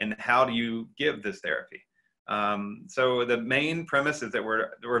procedures and how do you give this therapy. So the main premise is that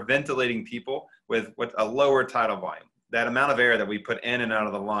we're ventilating people with a lower tidal volume, that amount of air that we put in and out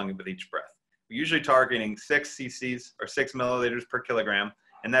of the lung with each breath. We're usually targeting 6 cc's or 6 milliliters per kilogram,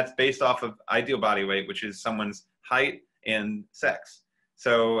 and that's based off of ideal body weight, which is someone's height and sex.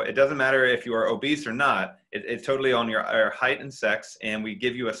 So it doesn't matter if you are obese or not, it's totally on your height and sex, and we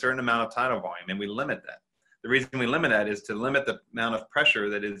give you a certain amount of tidal volume, and we limit that. The reason we limit that is to limit the amount of pressure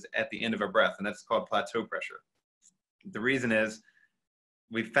that is at the end of a breath, and that's called plateau pressure. The reason is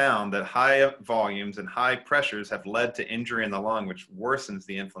we found that high volumes and high pressures have led to injury in the lung, which worsens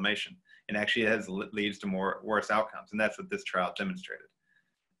the inflammation and actually leads to worse outcomes, and that's what this trial demonstrated.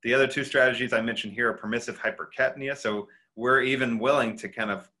 The other two strategies I mentioned here are permissive hypercapnia, so we're even willing to kind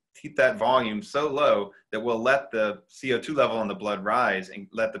of keep that volume so low that we'll let the CO2 level in the blood rise and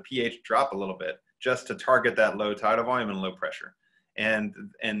let the pH drop a little bit just to target that low tidal volume and low pressure. And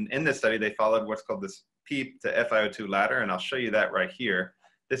in this study, they followed what's called this PEEP to FiO2 ladder, and I'll show you that right here.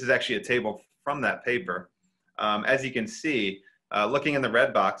 This is actually a table from that paper. As you can see, looking in the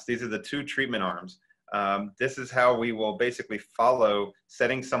red box, these are the two treatment arms. This is how we will basically follow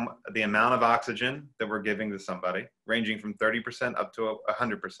setting the amount of oxygen that we're giving to somebody, ranging from 30% up to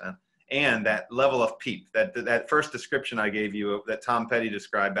 100%, and that level of PEEP, that first description I gave you that Tom Petty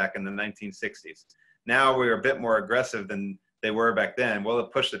described back in the 1960s. Now we're a bit more aggressive than they were back then. We'll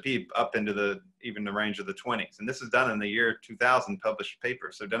push the PEEP up into even the range of the 20s. And this is done in the year 2000 published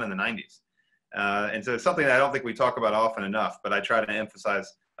paper, so done in the 90s. And so it's something that I don't think we talk about often enough, but I try to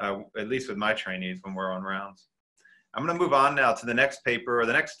emphasize at least with my trainees when we're on rounds. I'm going to move on now to the next paper, or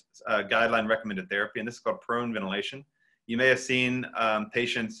the next guideline recommended therapy, and this is called prone ventilation. You may have seen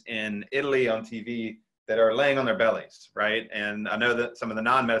patients in Italy on TV that are laying on their bellies, right? And I know that some of the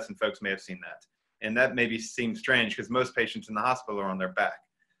non-medicine folks may have seen that. And that maybe seems strange because most patients in the hospital are on their back.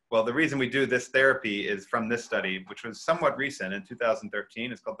 Well, the reason we do this therapy is from this study, which was somewhat recent in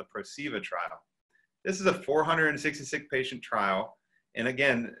 2013. It's called the PROCEVA trial. This is a 466 patient trial. And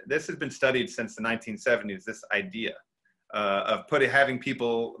again, this has been studied since the 1970s, this idea of having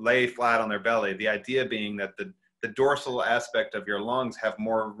people lay flat on their belly. The idea being that the dorsal aspect of your lungs have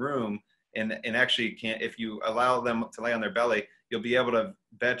more room and actually if you allow them to lay on their belly, you'll be able to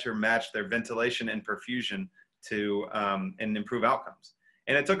better match their ventilation and perfusion to and improve outcomes.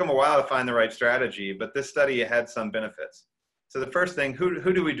 And it took them a while to find the right strategy, but this study had some benefits. So the first thing,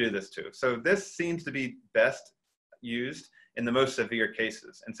 who do we do this to? So this seems to be best used in the most severe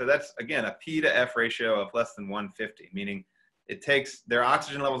cases. And so that's, again, a P to F ratio of less than 150, meaning it takes their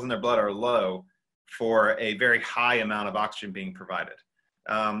oxygen levels in their blood are low for a very high amount of oxygen being provided.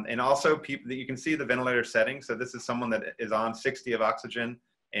 And also people, you can see the ventilator setting. So this is someone that is on 60 of oxygen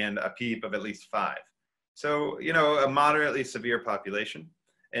and a PEEP of at least 5. So, you know, a moderately severe population.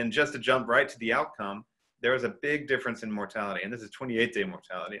 And just to jump right to the outcome, there was a big difference in mortality, and this is 28-day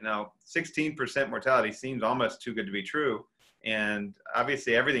mortality. Now, 16% mortality seems almost too good to be true, and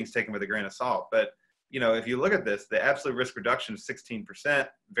obviously everything's taken with a grain of salt, but if you look at this, the absolute risk reduction is 16%,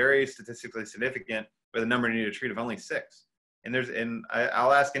 very statistically significant, with a number needed to treat of only 6. And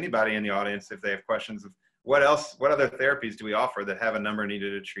I'll ask anybody in the audience if they have questions of what other therapies do we offer that have a number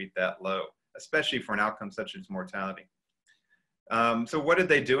needed to treat that low, especially for an outcome such as mortality. So what did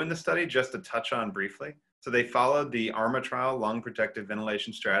they do in the study? Just to touch on briefly. So they followed the ARMA trial, lung protective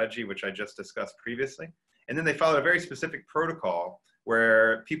ventilation strategy, which I just discussed previously. And then they followed a very specific protocol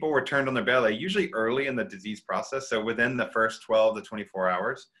where people were turned on their belly, usually early in the disease process. So within the first 12 to 24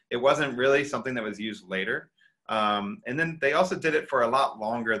 hours, it wasn't really something that was used later. And then they also did it for a lot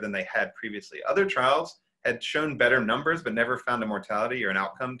longer than they had previously. Other trials had shown better numbers, but never found a mortality or an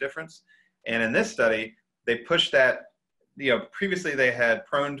outcome difference. And in this study, they pushed that, previously they had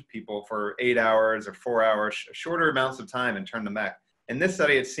proned people for 8 hours or 4 hours, shorter amounts of time, and turned them back. In this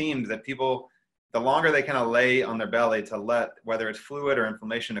study, it seemed that people, the longer they kind of lay on their belly to let, whether it's fluid or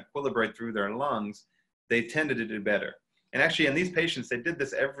inflammation, equilibrate through their lungs, they tended to do better. And actually in these patients, they did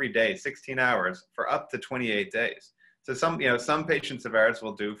this every day, 16 hours for up to 28 days. So some patients of ours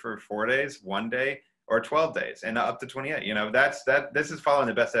will do for 4 days, 1 day, or 12 days, and up to 28. This is following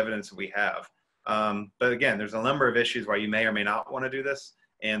the best evidence that we have. But again, there's a number of issues why you may or may not want to do this,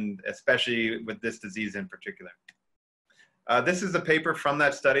 and especially with this disease in particular. This is a paper from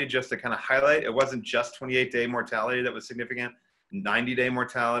that study just to kind of highlight, it wasn't just 28-day mortality that was significant, 90-day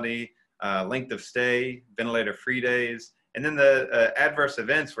mortality, length of stay, ventilator-free days, and then the adverse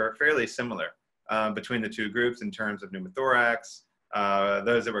events were fairly similar between the two groups in terms of pneumothorax,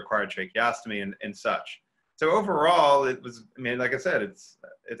 those that required tracheostomy and such. So overall, it was, like I said, it's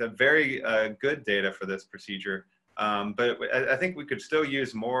a very good data for this procedure. But I think we could still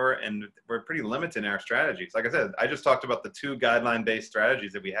use more, and we're pretty limited in our strategies. Like I said, I just talked about the 2 guideline-based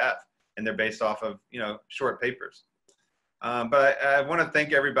strategies that we have, and they're based off of, short papers. But I want to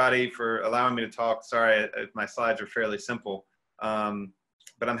thank everybody for allowing me to talk. Sorry, my slides are fairly simple.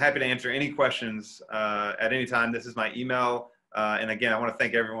 But I'm happy to answer any questions at any time. This is my email. And again, I want to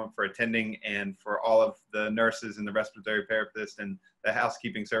thank everyone for attending, and for all of the nurses and the respiratory therapists and the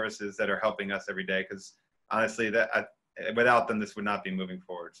housekeeping services that are helping us every day. Because honestly, without them, this would not be moving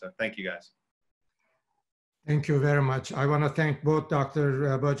forward. So thank you, guys. Thank you very much. I want to thank both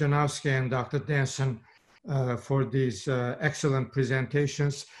Dr. Bojanowski and Dr. Denson for these excellent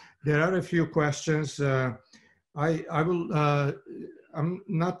presentations. There are a few questions. I'm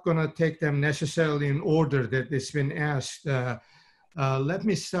not going to take them necessarily in order that it's been asked. Let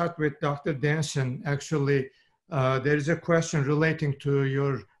me start with Dr. Denson. Actually, there is a question relating to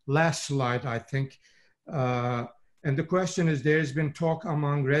your last slide, I think. And the question is, there has been talk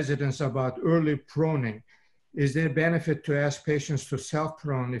among residents about early proning. Is there benefit to ask patients to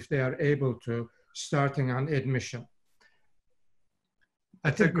self-prone if they are able to, starting on admission?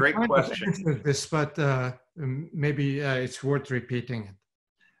 That's a great question. This, but maybe it's worth repeating it.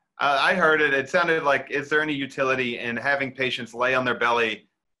 I heard it. It sounded like, is there any utility in having patients lay on their belly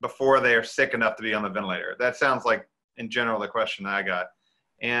before they are sick enough to be on the ventilator? That sounds like, in general, the question I got.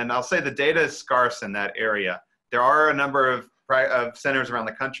 And I'll say the data is scarce in that area. There are a number of centers around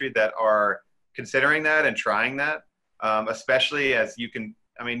the country that are considering that and trying that, especially as you can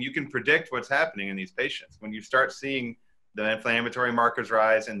predict what's happening in these patients. When you start seeing the inflammatory markers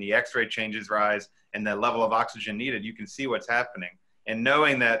rise and the x-ray changes rise and the level of oxygen needed, you can see what's happening. And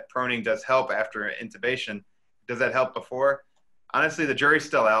knowing that proning does help after intubation, does that help before? Honestly, the jury's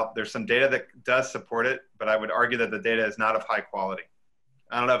still out. There's some data that does support it, but I would argue that the data is not of high quality.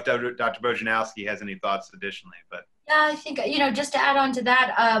 I don't know if Dr. Bojanowski has any thoughts additionally, but. Yeah, I think, just to add on to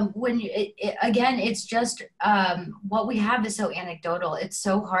that, again, it's just what we have is so anecdotal. It's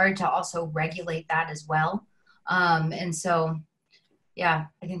so hard to also regulate that as well. And so, yeah,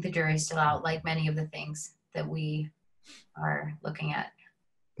 I think the jury's still out, like many of the things that we are looking at.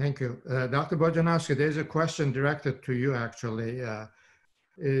 Thank you. Dr. Bojanowski, there's a question directed to you, actually.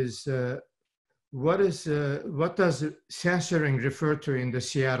 What does censoring refer to in the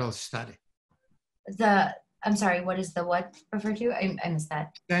Seattle study? I'm sorry, what is the what refer to? I missed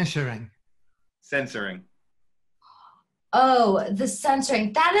that. Censoring. Censoring. Oh, the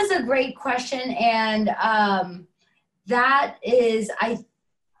censoring. That is a great question. And that is,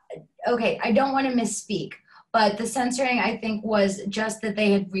 okay, I don't want to misspeak, but the censoring, I think, was just that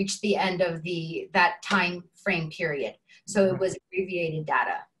they had reached the end of that time frame period. So it was abbreviated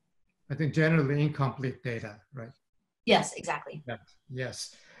data. I think generally incomplete data, right? Yes, exactly.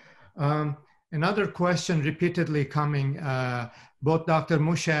 Yes. Another question repeatedly coming, both Dr.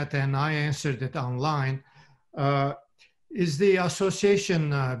 Mushat and I answered it online, is the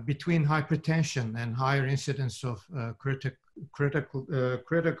association between hypertension and higher incidence of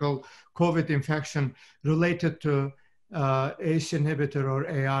critical COVID infection related to ACE inhibitor or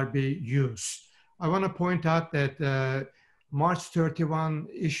ARB use. I want to point out that March 31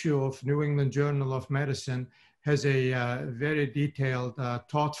 issue of New England Journal of Medicine has a very detailed,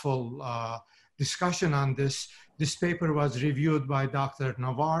 thoughtful discussion on this. This paper was reviewed by Dr.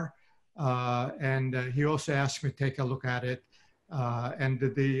 Navar, and he also asked me to take a look at it. And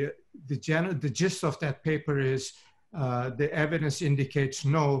the gist of that paper is the evidence indicates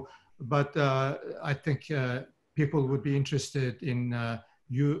no, but I think people would be interested in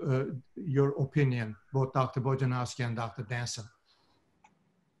your opinion, both Dr. Bojanowski and Dr. Denson.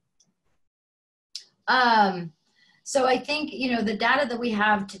 So I think, you know, the data that we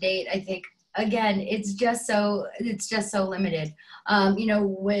have to date, I think, again, it's just so limited. You know,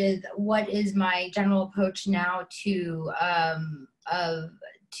 with what is my general approach now to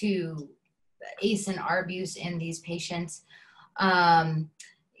ACE and ARB use in these patients,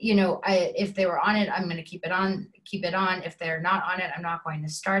 you know, if they were on it, I'm going to keep it on. If they're not on it, I'm not going to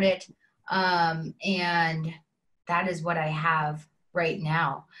start it. And that is what I have right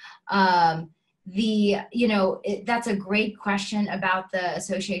now. You know, that's a great question about the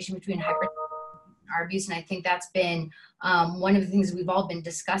association between hypertension and ARB use, and I think that's been one of the things we've all been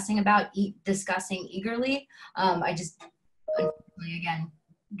discussing eagerly. I just, unfortunately, again,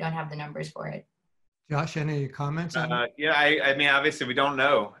 don't have the numbers for it. Josh, any comments on that? Yeah, I mean, obviously we don't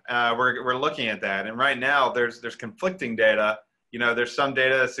know. We're looking at that, and right now there's conflicting data. You know, there's some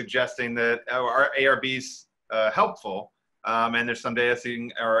data suggesting that our ARB's helpful, and there's some data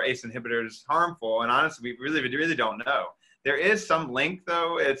saying our ACE inhibitors harmful. And honestly, we really don't know. There is some link,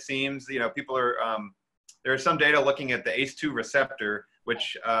 though. It seems, you know, people are. There is some data looking at the ACE2 receptor,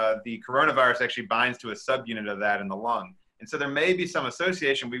 which the coronavirus actually binds to a subunit of that in the lung. And so there may be some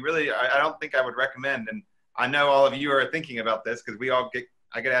association. I don't think I would recommend, and I know all of you are thinking about this because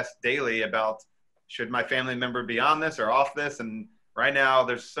I get asked daily about, should my family member be on this or off this? And right now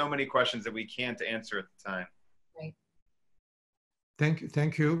there's so many questions that we can't answer at the time. Right.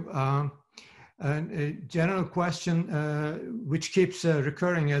 Thank you. And a general question, which keeps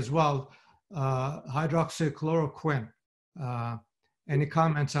recurring as well, hydroxychloroquine. Any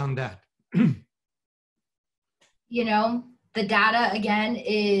comments on that? You know, the data again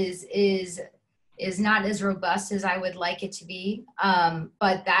is not as robust as I would like it to be,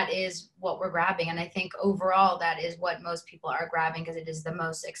 but that is what we're grabbing, and I think overall that is what most people are grabbing because it is the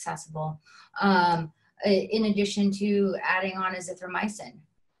most accessible. In addition to adding on azithromycin,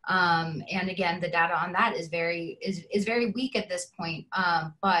 and again, the data on that is very weak at this point,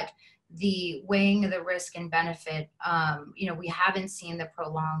 but the weighing the risk and benefit, you know, we haven't seen the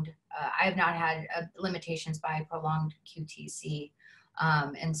prolonged, I have not had limitations by prolonged QTC.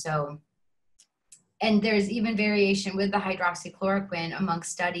 And there's even variation with the hydroxychloroquine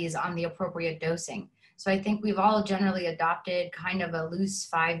amongst studies on the appropriate dosing. So I think we've all generally adopted kind of a loose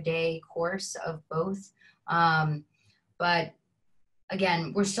 5-day course of both. But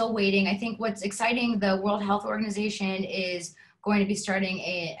again, we're still waiting. I think what's exciting, the World Health Organization is going to be starting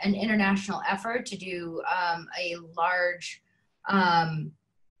an international effort to do a large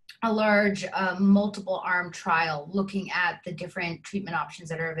multiple arm trial looking at the different treatment options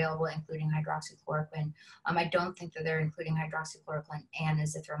that are available, including hydroxychloroquine. I don't think that they're including hydroxychloroquine and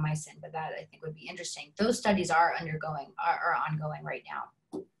azithromycin, but that I think would be interesting. Those studies are ongoing right now.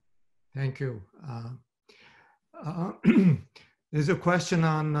 Thank you. There's a question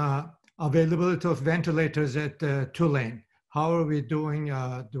on availability of ventilators at Tulane. How are we doing?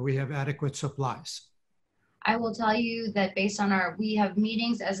 Do we have adequate supplies? I will tell you that based on we have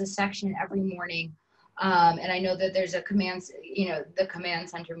meetings as a section every morning. And I know that there's a the command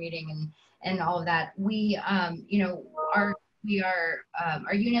center meeting and all of that. We, you know, our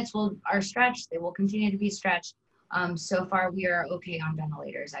units are stretched. They will continue to be stretched. So far we are okay on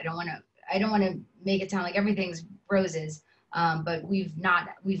ventilators. I don't want to make it sound like everything's roses, but we've not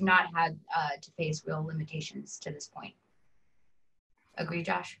had to face real limitations to this point. Agree,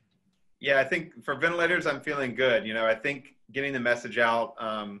 Josh? Yeah, I think for ventilators, I'm feeling good. You know, I think getting the message out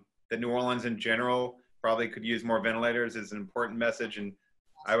that New Orleans in general probably could use more ventilators is an important message. And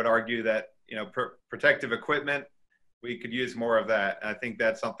I would argue that, you know, protective equipment, we could use more of that. I think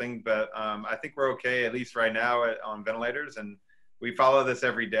that's something, but I think we're okay, at least right now, on ventilators. And we follow this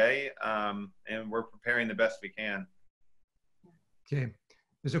every day, and we're preparing the best we can. Okay.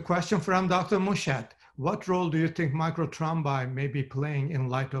 There's a question from Dr. Mushat. What role do you think microthrombi may be playing in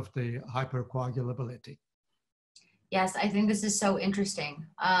light of the hypercoagulability? Yes, I think this is so interesting.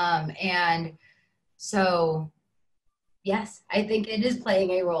 And so Yes, I think it is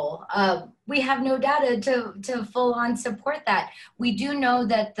playing a role. We have no data to full on support that. We do know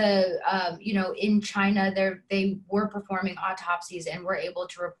that in China, they were performing autopsies and were able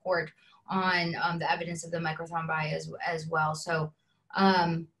to report on the evidence of the microthrombi as well. So,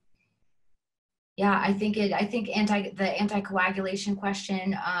 yeah, I think the anticoagulation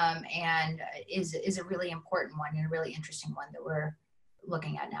question and is a really important one and a really interesting one that we're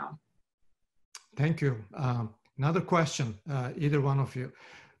looking at now. Thank you. Another question, either one of you.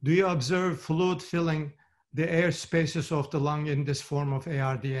 Do you observe fluid filling the air spaces of the lung in this form of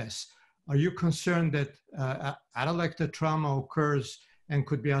ARDS? Are you concerned that atelectative trauma occurs and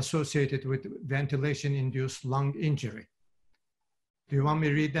could be associated with ventilation-induced lung injury? Do you want me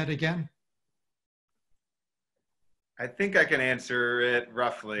to read that again? I think I can answer it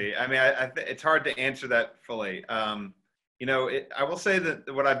roughly. I mean, it's hard to answer that fully. I will say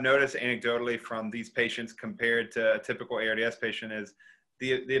that what I've noticed anecdotally from these patients compared to a typical ARDS patient is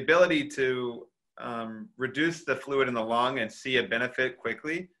the ability to reduce the fluid in the lung and see a benefit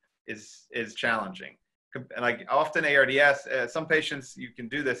quickly is challenging. Like often ARDS, some patients you can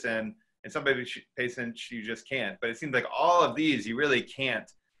do this in, and some patients you just can't. But it seems like all of these you really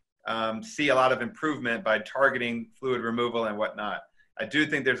can't see a lot of improvement by targeting fluid removal and whatnot. I do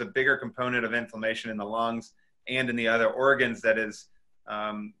think there's a bigger component of inflammation in the lungs and in the other organs that is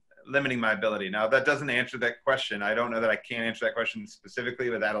limiting my ability. Now, that doesn't answer that question. I don't know that I can answer that question specifically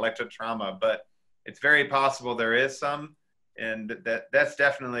with atelectative trauma, but it's very possible there is some, and that's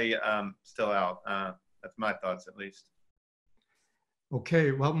definitely still out. That's my thoughts, at least.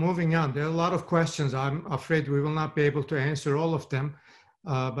 Okay, well, moving on. There are a lot of questions. I'm afraid we will not be able to answer all of them,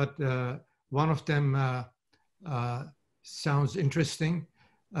 but one of them sounds interesting.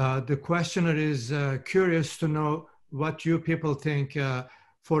 The questioner is curious to know what you people think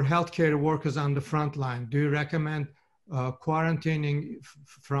for healthcare workers on the front line. Do you recommend quarantining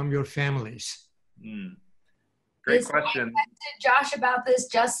from your families? Great question. I talked to Josh about this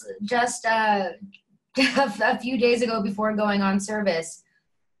just a few days ago before going on service.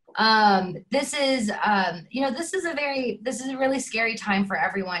 This is a really scary time for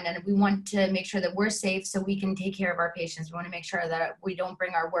everyone, and we want to make sure that we're safe so we can take care of our patients. We want to make sure that we don't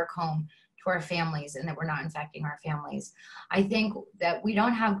bring our work home to our families and that we're not infecting our families. I think that we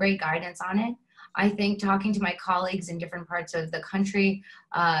don't have great guidance on it. I think talking to my colleagues in different parts of the country,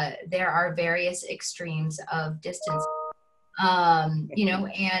 there are various extremes of distance,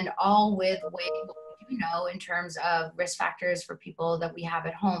 and all with in terms of risk factors for people that we have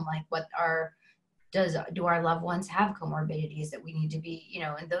at home, like do our loved ones have comorbidities that we need to be,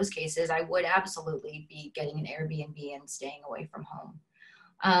 in those cases, I would absolutely be getting an Airbnb and staying away from home.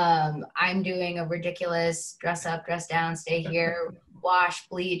 I'm doing a ridiculous dress up, dress down, stay here, wash,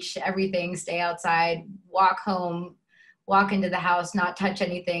 bleach, everything, stay outside, walk home, walk into the house, not touch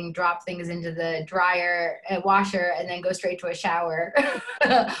anything, drop things into the dryer, washer, and then go straight to a shower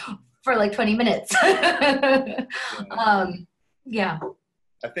for like 20 minutes. Yeah.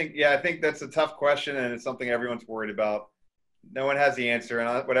 I think that's a tough question, and it's something everyone's worried about. No one has the answer,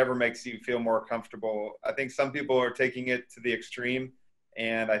 and whatever makes you feel more comfortable. I think some people are taking it to the extreme,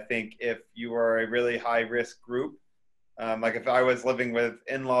 and I think if you are a really high risk group, like if I was living with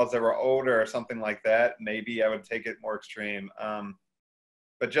in-laws that were older or something like that, maybe I would take it more extreme.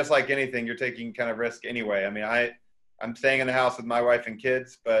 But just like anything, you're taking kind of risk anyway. I mean, I'm staying in the house with my wife and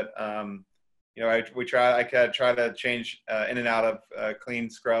kids, but I try to change in and out of clean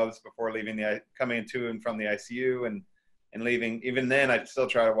scrubs before leaving coming to and from the ICU and leaving. Even then, I still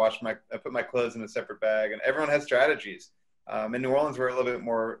try to put my clothes in a separate bag. And everyone has strategies. In New Orleans, we're a little bit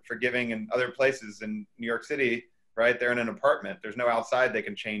more forgiving. In other places in New York City, right? They're in an apartment. There's no outside they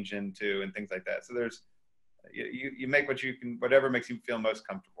can change into and things like that. So you make whatever makes you feel most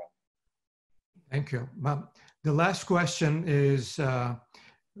comfortable. Thank you. The last question is, are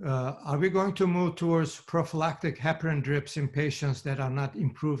we going to move towards prophylactic heparin drips in patients that are not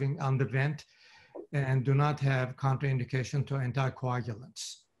improving on the vent and do not have contraindication to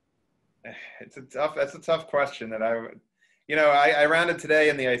anticoagulants? That's a tough question that I rounded today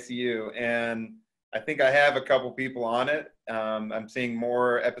in the ICU, and I think I have a couple people on it. I'm seeing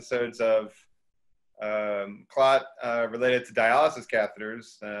more episodes of clot related to dialysis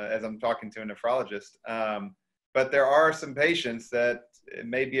catheters as I'm talking to a nephrologist. But there are some patients that it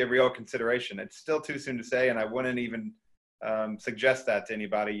may be a real consideration. It's still too soon to say, and I wouldn't even suggest that to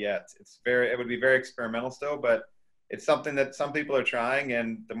anybody yet. It would be very experimental still, but it's something that some people are trying,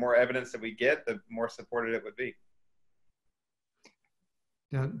 and the more evidence that we get, the more supported it would be.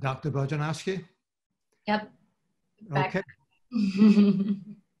 Dr. Bojanowski? Yep. Okay.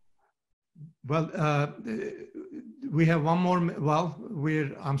 Well, we have one more, well,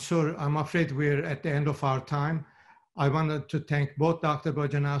 I'm afraid we're at the end of our time. I wanted to thank both Dr.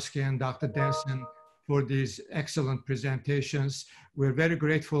 Bojanowski and Dr. Denson for these excellent presentations. We're very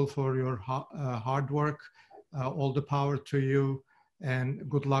grateful for your hard work. All the power to you, and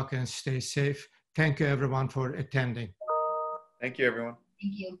good luck and stay safe. Thank you everyone for attending. Thank you, everyone.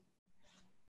 Thank you.